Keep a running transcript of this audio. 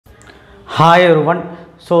Hi everyone.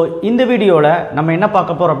 So இந்த வீடியோல நம்ம என்ன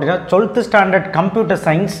பார்க்க போறோம் அப்படினா 12th standard computer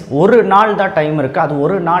science ஒரு நாள் தான் டைம் இருக்கு. அது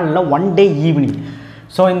ஒரு நாள்ல one day evening.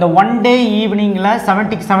 So இந்த one day eveningல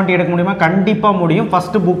 70 க்கு 70 எடுக்க முடியுமா? கண்டிப்பா முடியும்.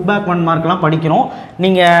 First book back 1 மார்க்லாம் படிக்கணும்.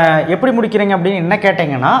 நீங்க எப்படி முடிக்கிறீங்க அப்படி என்ன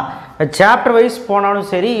கேட்டீங்கன்னா chapter wise போனாலும்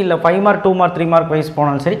சரி இல்ல 5 மார்க் 2 மார்க் 3 மார்க் வைஸ்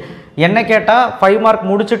போனாலும் சரி என்ன கேட்டா 5 மார்க்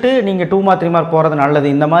முடிச்சிட்டு நீங்க 2 மார்க் 3 மார்க் போறது நல்லது.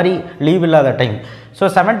 இந்த மாதிரி லீவ் இல்லாத டைம். So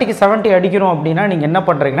 70 க்கு 70 அடிக்கிறோம் அப்படினா நீங்க என்ன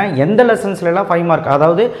பண்றீங்கன்னா எந்த லெசன்ஸ்ல எல்லாம் 5 மார்க்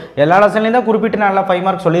அதாவது எல்லா லெசன்லயும் தான் குறிப்பிட்டு நான் 5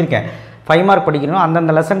 மார்க் சொல்லிருக்கேன் 5 மார்க் படிக்கணும்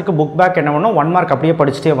அந்த லெசனுக்கு புக் பேக் என்ன பண்ணனும் 1 மார்க் அப்படியே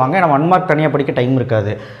படிச்சிட்டே வாங்க ஏனா 1 மார்க் தனியா படிக்க டைம்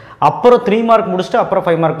இருக்காது அப்புறம் 3 மார்க் முடிச்சிட்டு அப்புறம்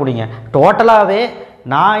 5 மார்க் படிங்க டோட்டலாவே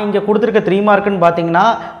நான் இங்க கொடுத்திருக்க 3 மார்க்னு பாத்தீங்கன்னா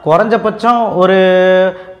குறஞ்சபட்சம் ஒரு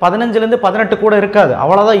 15 ல இருந்து 18 கூட இருக்காது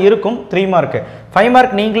அவ்வளவுதான் இருக்கும் 3 மார்க் 5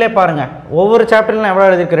 மார்க் நீங்களே பாருங்க ஒவ்வொரு சாப்டர்ல நான் எவ்வளவு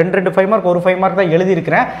எழுதி இருக்கேன் 2 5 மார்க் ஒரு 5 மார்க் தான் எழுதி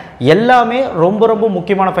இருக்கேன் எல்லாமே ரொம்ப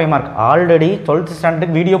முக்கியமான 5 mark already 12th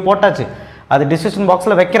standard video போட்டாச்சு அது டிஸ்கிரிப்ஷன்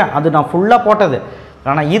பாக்ஸ்ல வைக்கிறேன் அது நான் ஃபுல்லா போட்டது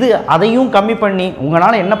ஆனா இது அதையும் கம்மி பண்ணி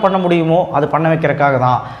உங்களால என்ன பண்ண முடியுமோ அது பண்ண வைக்கிறதுக்காக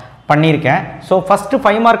தான் பண்ணிருக்கேன் சோ ஃபர்ஸ்ட்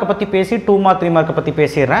 5 மார்க்க பத்தி பேசி 2 மார்க் 3 மார்க்க பத்தி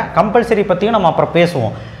பேசிறேன் கம்பல்சரி பத்தியும் நம்ம அப்புறம்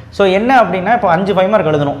பேசுவோம் சோ என்ன அப்படினா இப்போ 5 5 மார்க்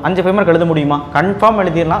எழுதணும் 5 5 மார்க் எழுத முடியுமா கன்ஃபார்ம்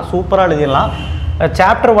எழுதிரலாம் சூப்பரா எழுதிரலாம்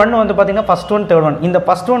சாப்டர் 1 வந்து பாத்தீங்கன்னா ஃபர்ஸ்ட் 1 தேர்ட் 1 இந்த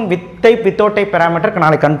first 1 with type without type பாராமீட்டருக்கு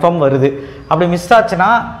நாளை கன்ஃபார்ம் வருது அப்படி மிஸ்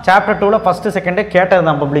ஆச்சுனா சாப்டர் 2 ல ஃபர்ஸ்ட் செகண்ட் கேட்டது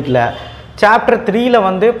தான் பப்ளிக்ல சாப்டர் 3 ல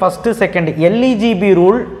வந்து ஃபர்ஸ்ட் செகண்ட் LEGB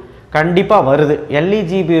ரூல் கண்டிப்பா வருது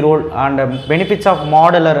LEGB rule and benefits of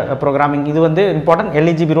modular programming இது வந்து important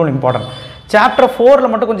LEGB rule important chapter 4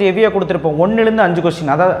 ல மட்டும் கொஞ்சம் ஹெவியா கொடுத்திருப்போம் 1 ல இருந்து 5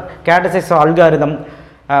 क्वेश्चन அதாவது கேட்டசிஸ் algorithm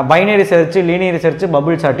binary search linear search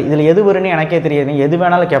bubble chart இதுல எது வரும்னு எனக்கே தெரியாது எது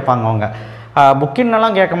வேணாலும் கேட்பாங்க அவங்க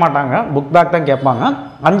புக்கின்லாம் கேட்க மாட்டாங்க புக் பேக் தான் கேட்பாங்க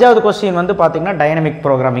அஞ்சாவது क्वेश्चन வந்து பாத்தீங்கன்னா டைனமிக்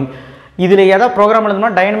புரோகிராமிங் இதுல ஏதா புரோகிராம் எழுதுனா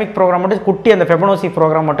டைனமிக் புரோகிராம் மட்டும் குட்டி அந்த ஃபெபனோசி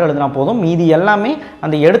புரோகிராம் மட்டும் எழுதினா போதும் மீதி எல்லாமே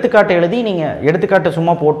அந்த எடுத்துக்காட்டு எழுதி நீங்க எடுத்துக்காட்டு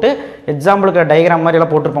சும்மா போட்டு எக்ஸாம்பிளுக்கு டயகிராம் மாதிரி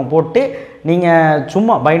எல்லாம் போட்டுருப்போம் போட்டு நீங்க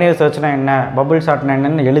சும்மா பைனரி சர்ச்னா என்ன பபிள் சார்ட்னா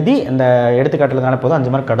என்னன்னு எழுதி அந்த எடுத்துக்காட்டு எழுதினாலே போதும்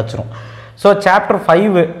 5 மார்க் கிடைச்சிரும் சோ சாப்டர்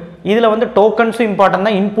 5 இதுல வந்து டோக்கன்ஸும் இம்பார்ட்டன்ட்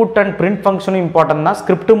தான் இன்புட் அண்ட் பிரிண்ட் ஃபங்க்ஷனும் இம்பார்ட்டன்ட் தான்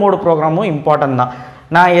ஸ்கிரிப்ட் மோட் புரோகிராமும் இம்பார்ட்டன்ட் தான்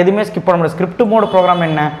நான் எதுமே ஸ்கிப் பண்ண முடியாது ஸ்கிரிப்ட் மோட் புரோகிராம்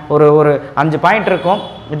என்ன ஒரு 5 பாயிண்ட் இருக்கும்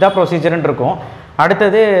இதான் ப்ரொசீஜர்னு இருக்கும்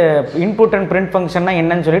அடுத்து இன்புட் அண்ட் பிரிண்ட் ஃபங்க்ஷன்னா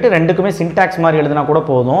என்னன்னு சொல்லிட்டு ரெண்டுக்குமே சின்டாக்ஸ் மாதிரி எழுதினா கூட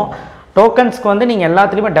போதும் டோக்கன்ஸ்க்கு வந்து நீங்க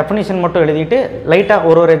எல்லாத்துலயுமே டெஃபினிஷன் மட்டும் எழுதிட்டு லைட்டா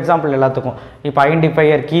ஒரு எக்ஸாம்பிள் எல்லாத்துக்கும் இப்போ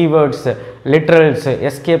identifier keywords literals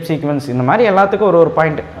escape sequence இந்த மாதிரி எல்லாத்துக்கும் ஒரு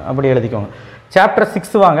பாயிண்ட் அப்படி எழுதிக்கோங்க சாப்டர்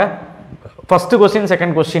 6 வாங்க ஃபர்ஸ்ட் क्वेश्चन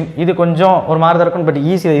செகண்ட் क्वेश्चन இது கொஞ்சம் ஒரு மாதிரி தான் இருக்கும் பட்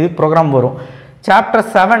ஈஸி இது ப்ரோகிராம் வரும் சாப்டர்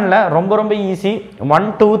 7 ல ரொம்ப ஈஸி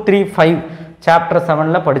 1 2 3 5 சாப்டர்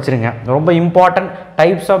 7 ல படிச்சிருங்க ரொம்ப important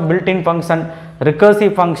types of built in function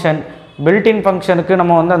recursive function built in functionக்கு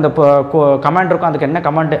நம்ம வந்து அந்த கமாண்ட் இருக்கும் அதுக்கு என்ன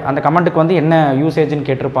கமாண்ட் அந்த கமாண்டுக்கு வந்து என்ன யூசேஜ்னு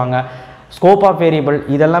கேட்டிருப்பாங்க ஸ்கோப் ஆஃப் வேரியபிள்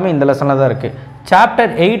இதெல்லாம் இந்த லெசன்ல தான் இருக்கு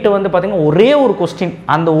சாப்டர் 8 வந்து பாத்தீங்கன்னா ஒரே ஒரு क्वेश्चन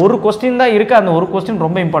அந்த ஒரு क्वेश्चन தான் இருக்கு அந்த ஒரு क्वेश्चन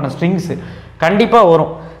ரொம்ப இம்பார்ட்டன்ட் ஸ்ட்ரிங்ஸ் கண்டிப்பா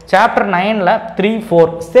வரும் சாப்டர் 9 ல 3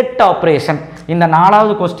 4 செட் ஆபரேஷன் இந்த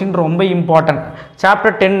நாலாவது क्वेश्चन ரொம்ப இம்பார்ட்டன்ட்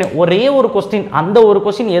சாப்டர் 10 ஒரே ஒரு क्वेश्चन அந்த ஒரு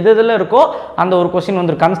क्वेश्चन எதுல இருக்கோ அந்த ஒரு क्वेश्चन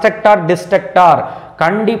வந்து கன்ஸ்ட்ரக்டார் டிஸ்ட்ரக்டார்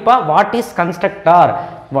கண்டிப்பா வாட் இஸ் கன்ஸ்ட்ரக்டார்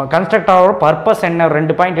கன்ஸ்ட்ரக்டாரோட பர்பஸ் என்ன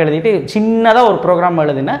ரெண்டு பாயிண்ட் எழுதிட்டு சின்னதா ஒரு ப்ரோகிராம்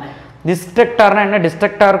எழுதினா டிஸ்ட்ரக்டார்னா என்ன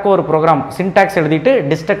டிஸ்ட்ரக்டாருக்கு ஒரு ப்ரோகிராம் சின்டாக்ஸ் எழுதிட்டு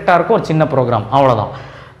டிஸ்ட்ரக்டாருக்கு ஒரு சின்ன ப்ரோகிராம் அவ்வளவுதான்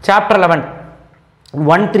சாப்டர் 11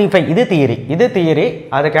 135 இது தியரி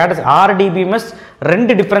அது கேட்டஸ் RDBMS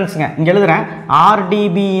ரெண்டு டிஃபரன்ஸ்ங்க இங்க எழுதுறேன்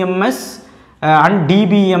RDBMS and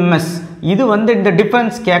DBMS இது வந்து இந்த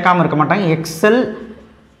டிஃபரன்ஸ் கேட்காம இருக்க மாட்டாங்க XL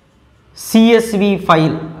CSV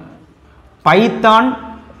file Python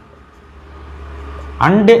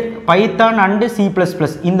and C++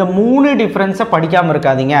 இந்த மூணு டிஃபரன்ஸை படிக்காம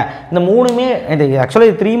இருக்காதீங்க இந்த மூணுமே இது actually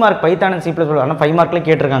 3 mark Python and C++ ஆனா 5 மார்க்ல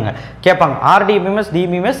கேட்டிருக்காங்க கேட்பாங்க RDBMS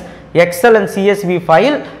DBMS XL and CSV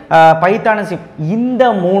file Python and இந்த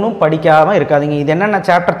மூணும் படிக்காம இருக்காதீங்க இது என்னன்னா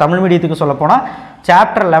சாப்டர் தமிழ் மீடியத்துக்கு சொல்ல போனா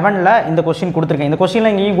சாப்டர் 11 ல இந்த क्वेश्चन கொடுத்திருக்கேன் இந்த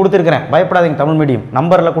क्वेश्चनல இங்கேயும் கொடுத்திருக்கேன் பயப்படாதீங்க தமிழ் மீடியம்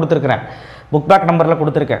நம்பர்ல கொடுத்திருக்கேன் புக் பேக் நம்பர்ல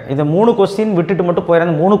கொடுத்திருக்கேன் இது மூணு क्वेश्चन விட்டுட்டு மட்டும்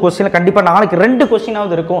போயிராத மூணு क्वेश्चनல கண்டிப்பா நாளைக்கு ரெண்டு क्वेश्चन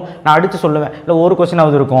ஆவது இருக்கும் நான் அடிச்சு சொல்லுவேன் இல்ல ஒரு क्वेश्चन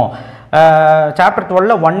ஆவது இருக்கும் சாப்டர்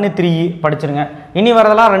 12 ல 1 3 படிச்சிருங்க இனி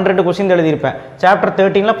வரதெல்லாம் ரெண்டு क्वेश्चन எழுதி இருப்பேன் சாப்டர்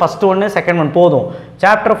 13 ல ஃபர்ஸ்ட் 1 செகண்ட் 1 போதும்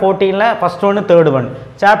சாப்டர் 14 ல ஃபர்ஸ்ட் 1 தேர்ட் 1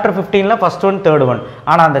 சாப்டர் 15 ல ஃபர்ஸ்ட் 1 தேர்ட் 1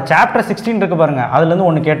 ஆனா அந்த சாப்டர் 16 இருக்கு பாருங்க அதுல இருந்து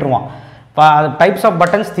ஒன்னு கேட்றுவான் டைப்ஸ் ஆஃப்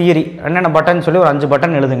பட்டன்ஸ் தியரி என்னென்ன பட்டன் சொல்லி ஒரு 5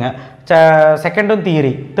 பட்டன் எழுதுங்க செகண்டும்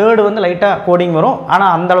தியரி தேர்ட் வந்து லைட்டா கோடிங் வரும் ஆனா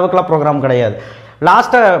அந்த அளவுக்குலாம் ப்ரோகிராம் கிடையாது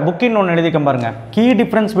லாஸ்ட் புக்கின் ஒன்னு எழுதிக்க பாருங்க key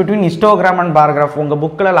difference between histogram and bar graph உங்க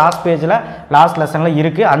புக்ல லாஸ்ட் பேஜ்ல லாஸ்ட் லெசன்ல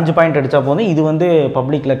இருக்கு 5 பாயிண்ட் அடிச்சா போதும் இது வந்து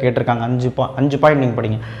பப்ளிக்ல கேட்டிருக்காங்க 5 பாயிண்ட் நீங்க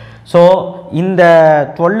படிங்க ஸோ இந்த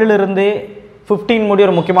 12லிருந்து 15 முடிய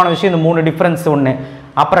ஒரு முக்கியமான விஷயம் இந்த 3 டிஃப்ரென்ஸ் ஒன்று.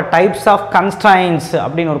 அப்புறம் டைப்ஸ் ஆஃப் கன்ஸ்ட்ரைன்ஸ்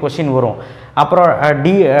அப்படின்னு ஒரு கொஷின் வரும். அப்புறம்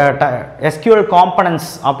எஸ்கியூஎல்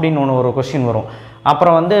காம்பனன்ட்ஸ் அப்படின்னு ஒரு கொஷின் வரும்.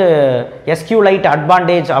 அப்புறம் வந்து எஸ்கியூலைட்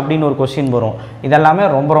அட்வான்டேஜ் அப்படின்னு ஒரு கொஷின் வரும். இதெல்லாமே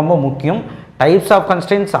ரொம்ப ரொம்ப முக்கியம். டைப்ஸ் ஆஃப்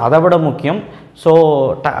கன்ஸ்ட்ரைன்ஸ் அதை விட முக்கியம். ஸோ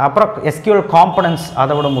அப்புறம் எஸ்கியூஎல் காம்பனன்ட்ஸ்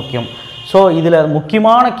அதை விட முக்கியம். ஸோ இதில்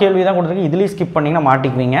முக்கியமான கேள்வி தான் கொடுத்துருக்கு. இதுலேயும் ஸ்கிப் பண்ணிங்கன்னா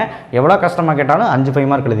மாட்டிக்குவீங்க. எவ்வளோ கஷ்டமாக கேட்டாலும் 5 5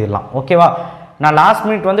 மார்க் எழுதிடலாம். ஓகேவா? நான் லாஸ்ட்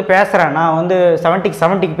மினிட் வந்து பேசுகிறேன். நான் வந்து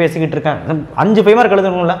 70க்கு பேசிக்கிட்டு இருக்கேன். 5 5 மார்க்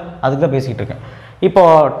எழுதணும்ல, அதுக்கு தான் பேசிக்கிட்டு இருக்கேன்.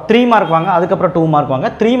 இப்போது 3 மார்க் வாங்க, அதுக்கப்புறம் 2 மார்க் வாங்க.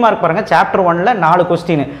 3 மார்க் பாருங்கள். சாப்டர் 1ல் 4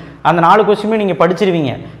 கொஸ்டின். அந்த 4 கொஸ்டினுமே நீங்கள்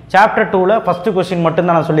படிச்சிருவீங்க. சாப்டர் 2ல் ஃபஸ்ட்டு கொஸ்டின்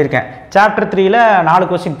மட்டும்தான் நான் சொல்லியிருக்கேன். Chapter 3ல் 4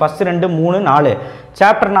 question, first 2 3 4.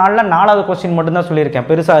 சாப்டர் 4ல் 4வது கொஸ்டின் மட்டும்தான் சொல்லியிருக்கேன்,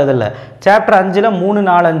 பெருசாக இதில். சாப்டர் 5ல் 3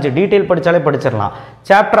 4 5 டீட்டெயில் படித்தாலே படிச்சிடலாம்.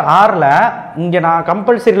 சாப்டர் 6ல் இங்கே நான்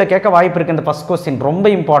கம்பல்சரியில் கேட்க வாய்ப்பு இருக்குது. இந்த ஃபஸ்ட் கொஸ்டின் ரொம்ப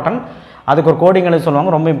இம்பார்ட்டன்ட். அதுக்கு ஒரு கோடிங் எழுத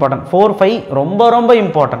சொல்லுவாங்க, ரொம்ப இம்பார்ட்டன்ட். 4 5 ரொம்ப ரொம்ப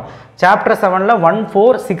இம்பார்ட்டன்ட். சாப்டர் 7ல் 1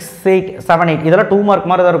 4 6 8 7 8 இதெல்லாம் 2 மார்க்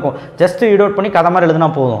மாதிரி தான் இருக்கும். ஜஸ்ட் ரீட் அவுட் பண்ணி கதை மாதிரி எழுதினா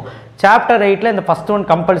போதும். சாப்டர் 8ல் இந்த ஃபஸ்ட் ஒன்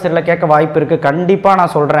கம்பல்சரியில் கேட்க வாய்ப்பு இருக்குது, கண்டிப்பாக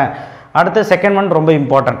நான் சொல்கிறேன். அடுத்து செகண்ட் ஒன் ரொம்ப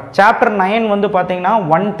இம்பார்ட்டன்ட். சாப்டர் 9 வந்து பார்த்தீங்கன்னா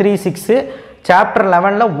 1 3 6. சாப்டர்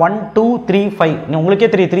 11ல் 1 2 3 5. உங்களுக்கே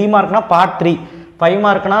 3 மார்க்னா பார்ட் 3, 5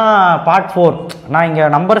 மார்க்னா பார்ட் 4. நான் இங்கே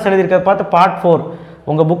நம்பர்ஸ் எழுதியிருக்கிறத பார்த்து பார்ட் 4.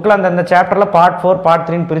 உங்கள் புக்கில் அந்த சாப்டரில் பார்ட் 4 பார்ட்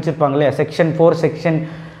 3ன்னு பிரிச்சிருப்பாங்க இல்லையா? Section 4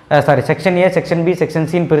 section A, section B, section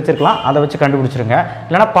சின்னு பிரிச்சிருக்கலாம். அதை வச்சு கண்டுபிடிச்சிருங்க.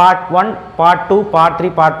 இல்லைனா பார்ட் 1 பார்ட் 2 பார்ட் 3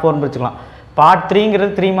 பார்ட் 4ன்னு பிரிச்சுக்கலாம். பார்ட்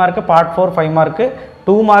 3ங்கிறது 3 மார்க்கு, பார்ட் 4 5 மார்க்கு,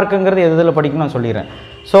 2 மார்க்குங்கிறது எதில் படிக்கணும்னு நான் சொல்லிடுறேன்.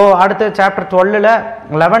 ஸோ அடுத்து சாப்டர் 12ல்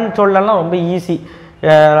 11 12லாம் ரொம்ப ஈஸி.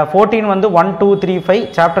 14 வந்து 1 2 3 5.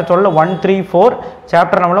 சாப்டர் 12ல் 1 3 4.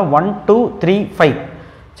 சாப்டர் 9ல் 1 2 3 5.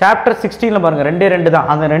 சாப்டர் 16ல் பாருங்கள் 2 தான்.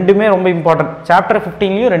 அந்த ரெண்டுமே ரொம்ப இம்பார்ட்டன்ட். சாப்டர்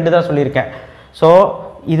 15லையும் 2 தான் சொல்லியிருக்கேன். ஸோ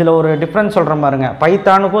இதில் ஒரு டிஃப்ரென்ஸ் சொல்கிறேன் பாருங்கள்.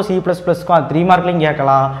 பைத்தானுக்கும் C++க்கும் அது 3 மார்க்லையும்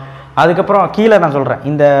கேட்கலாம். அதுக்கப்புறம் கீழே நான் சொல்கிறேன்,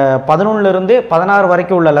 இந்த 11லிருந்து 16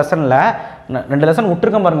 வரைக்கும் உள்ள லெசனில் 2 லெசன்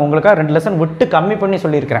விட்டுருக்கேன் பாருங்கள். உங்களுக்காக 2 லெசன் விட்டு கம்மி பண்ணி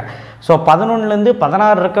சொல்லியிருக்கிறேன். ஸோ 11லேருந்து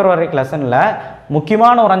 16 இருக்கிற வரைக்கும் லெசனில்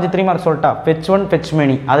முக்கியமான ஒரு 5 3 மார்க் சொல்லிட்டா ஃபெச் 1 ஃபெச்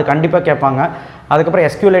மெனி அது கண்டிப்பாக கேட்பாங்க. அதுக்கப்புறம்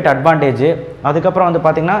எஸ்கியூலைட் அட்வான்டேஜ். அதுக்கப்புறம் வந்து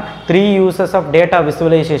பார்த்திங்கன்னா 3 யூசஸ் ஆஃப் டேட்டா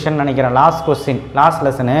விசுவலைசேஷன் நினைக்கிறேன், last question last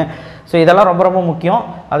lesson. So இதெல்லாம் ரொம்ப ரொம்ப முக்கியம்.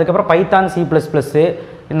 அதுக்கப்புறம் பைத்தான் C++,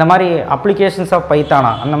 இந்த மாதிரி அப்ளிகேஷன்ஸ் ஆஃப்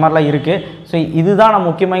பைத்தானா அந்த மாதிரிலாம் இருக்குது. ஸோ இதுதான் நான்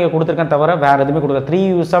முக்கியமாக இங்கே கொடுத்துருக்கேன், தவிர வேறு எதுவுமே கொடுக்குறேன். 3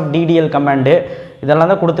 யூஸ் ஆஃப் DDL கமாண்டு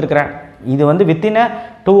இதெல்லாம் தான் கொடுத்துருக்குறேன். இது வந்து வித்தின்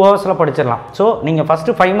 2 ஹவர்ஸில் படிச்சிடலாம். ஸோ நீங்கள்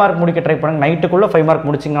ஃபஸ்ட்டு 5 மார்க் முடிக்க ட்ரை பண்ணுங்கள். நைட்டுக்குள்ளே 5 மார்க்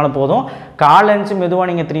முடிச்சிங்கனாலும் போதும். காலேஜ் மெதுவாக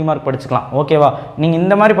நீங்கள் 3 மார்க் படிச்சுக்கலாம். ஓகேவா? நீங்கள்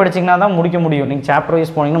இந்த மாதிரி படிச்சிங்கன்னா தான் முடிக்க முடியும். நீங்கள் சாப்டர்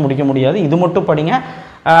வைஸ் போனீங்கன்னா முடிக்க முடியாது. இது மட்டும் படிங்க.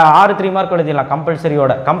 6 3 மார்க் எழுதிடலாம்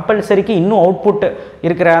கம்பல்சரியோட. கம்பல்சரிக்கு இன்னும் அவுட்புட்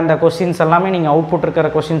இருக்கிற அந்த கொஸ்டின்ஸ் எல்லாமே நீங்கள் அவுட்புட் இருக்கிற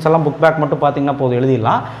கொஸ்டின்ஸ் எல்லாம் புக் பேக் மட்டும் பார்த்தீங்கன்னா போதும்,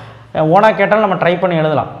 எழுதிடலாம். ஓனாக கேட்டாலும் நம்ம ட்ரை பண்ணி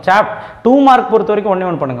எழுதலாம். 2 மார்க் பொறுத்த வரைக்கும்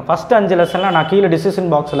ஒன்று பண்ணுங்கள். ஃபஸ்ட்டு 5 லெசனில் நான் கீழே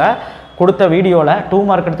டிஸ்கிரிப்ஷன் பாக்ஸில் கொடுத்த வீடியோவில் 2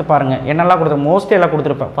 மார்க் எடுத்து பாருங்கள். என்னெல்லாம் கொடுத்துருப்பேன், மோஸ்ட்லி எல்லாம்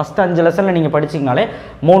கொடுத்துருப்பேன். ஃபஸ்ட்டு 5 லெசனில் நீங்கள் படிச்சிங்கனாலே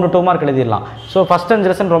 3 2 மார்க் எழுதிடலாம். ஸோ ஃபஸ்ட் 5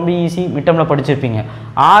 லெசன் ரொம்ப ஈஸி, மிட்டமில் படிச்சிருப்பீங்க.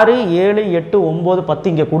 6 7 8 9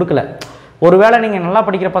 10 இங்கே கொடுக்கல. ஒருவேளை நீங்கள் நல்லா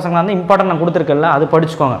படிக்கிற பசங்களாக இருந்தால் இம்பார்ட்டன்ட் நான் கொடுத்துருக்கல, அது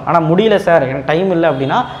படிச்சுக்கோங்க. ஆனால் முடியல சார், எனக்கு டைம் இல்லை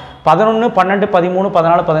அப்படின்னா 11 12 13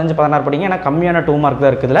 14 15 16 படிங்க. ஏன்னா கம்மியான 2 மார்க்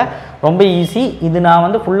தான் இருக்குதுல, ரொம்ப ஈஸி. இது நான்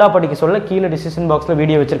வந்து ஃபுல்லாக படிக்க சொல்ல கீழே டிஸ்கிரிப்ஷன் பாக்ஸில்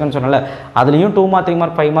வீடியோ வச்சிருக்கேன்னு சொன்னல, அதுலேயும் 2 மார்க் 3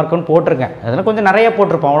 மார்க் 5 மார்க்குன்னு போட்டிருக்கேன். அதில் கொஞ்சம் நிறைய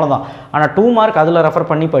போட்டிருப்போம், அவ்வளோதான். ஆனால் 2 மார்க் அதில் ரெஃபர்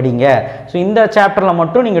பண்ணி படிங்க. ஸோ இந்த சாப்டரில்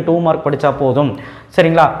மட்டும் நீங்கள் 2 மார்க் படித்தா போதும்,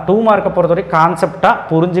 சரிங்களா? 2 மார்க்கை பொறுத்தவரைக்கும் கான்செப்டாக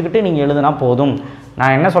புரிஞ்சுக்கிட்டு நீங்கள் எழுதுனா போதும்.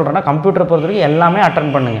 நான் என்ன சொல்கிறேன்னா, கம்ப்யூட்டரை பொறுத்த வரைக்கும் எல்லாமே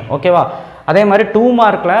அட்டன் பண்ணுங்கள், ஓகேவா? அதே மாதிரி 2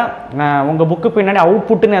 மார்க்கில் உங்கள் புக்கு பின்னாடி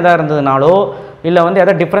அவுட்புட்டுன்னு எதாவது இருந்ததுனாலோ இல்லை வந்து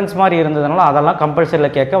எதாவது டிஃப்ரென்ஸ் மாதிரி இருந்ததுனாலும் அதெல்லாம்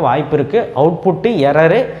கம்பல்சரியில் கேட்க வாய்ப்பு இருக்குது. அவுட்புட்டு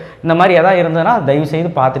எரரு இந்த மாதிரி எதாவது இருந்ததுன்னா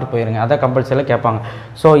தயவுசெய்து பார்த்துட்டு போயிருங்க, அதான் கம்பல்சரியில் கேட்பாங்க.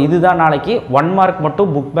 ஸோ இதுதான் நாளைக்கு 1 மார்க்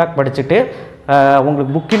மட்டும் புக் பேக் படிச்சுட்டு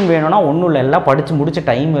உங்களுக்கு புக்கின் வேணும்னா ஒன்றும் இல்லை, எல்லாம் படித்து முடிச்சு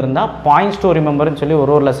டைம் இருந்தால் பாயிண்ட்ஸ் டு ரிமெம்பர்னு சொல்லி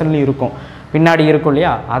ஒரு லெசன்லேயும் இருக்கும், பின்னாடி இருக்கும்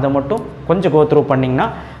இல்லையா, அதை மட்டும் கொஞ்சம் கோ த்ரூ பண்ணிங்கன்னா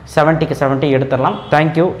 70க்கு 70 எடுத்துடலாம்.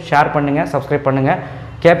 தேங்க்யூ. ஷேர் பண்ணுங்கள், சப்ஸ்கிரைப் பண்ணுங்கள்.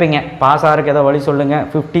 கேட்பீங்க பாஸ் ஆகிறதுக்கு ஏதோ வழி சொல்லுங்கள்,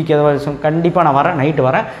 50க்கு ஏதோ வழி சொல்லுங்கள். கண்டிப்பாக நான் வரேன், நைட்டு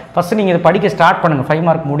வரேன். ஃபஸ்ட்டு நீங்கள் இதை படிக்க ஸ்டார்ட் பண்ணுங்கள், 5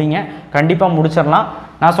 மார்க் முடிங்க, கண்டிப்பாக முடிச்சிடலாம்.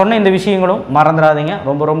 நான் சொன்ன இந்த விஷயங்களும் மறந்துடாதீங்க,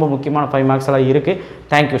 ரொம்ப ரொம்ப முக்கியமான 5 மார்க்ஸ் எல்லாம் இருக்குது.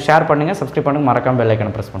 தேங்க்யூ. ஷேர் பண்ணுங்கள், சப்ஸ்கிரைப் பண்ணுங்கள், மறக்காமல் பெல்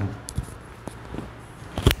ஐக்கனை ப்ரெஸ் பண்ணுங்கள்.